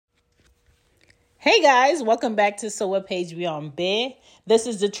Hey guys, welcome back to So What Page We On Bed. This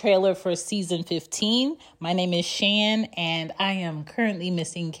is the trailer for season 15. My name is Shan and I am currently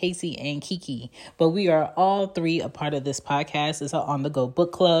missing Casey and Kiki, but we are all three a part of this podcast. It's an on-the-go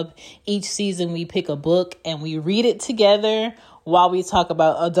book club. Each season we pick a book and we read it together while we talk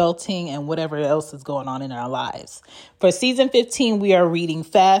about adulting and whatever else is going on in our lives. For season 15, we are reading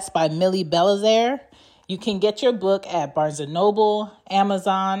Fast by Millie Belizaire. You can get your book at Barnes & Noble,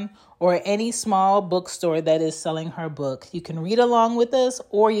 Amazon, or any small bookstore that is selling her book. You can read along with us,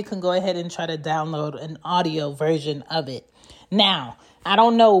 or you can go ahead and try to download an audio version of it. Now, I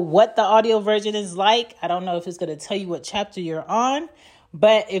don't know what the audio version is like. I don't know if it's going to tell you what chapter you're on,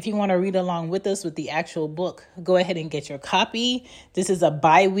 but if you want to read along with us with the actual book, go ahead and get your copy. This is a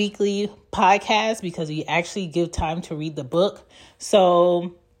bi-weekly podcast because we actually give time to read the book.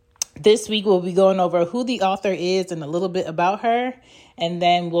 So this week we'll be going over who the author is and a little bit about her. And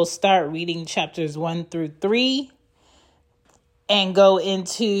then we'll start reading chapters 1 through 3 and go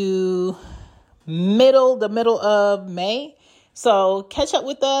into the middle of May. So catch up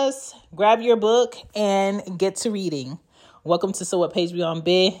with us, grab your book, and get to reading. Welcome to So What Page We On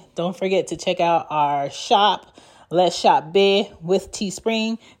Bed. Don't forget to check out our shop, Let's Shop Bed with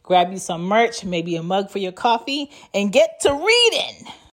Teespring. Grab you some merch, maybe a mug for your coffee, and get to reading.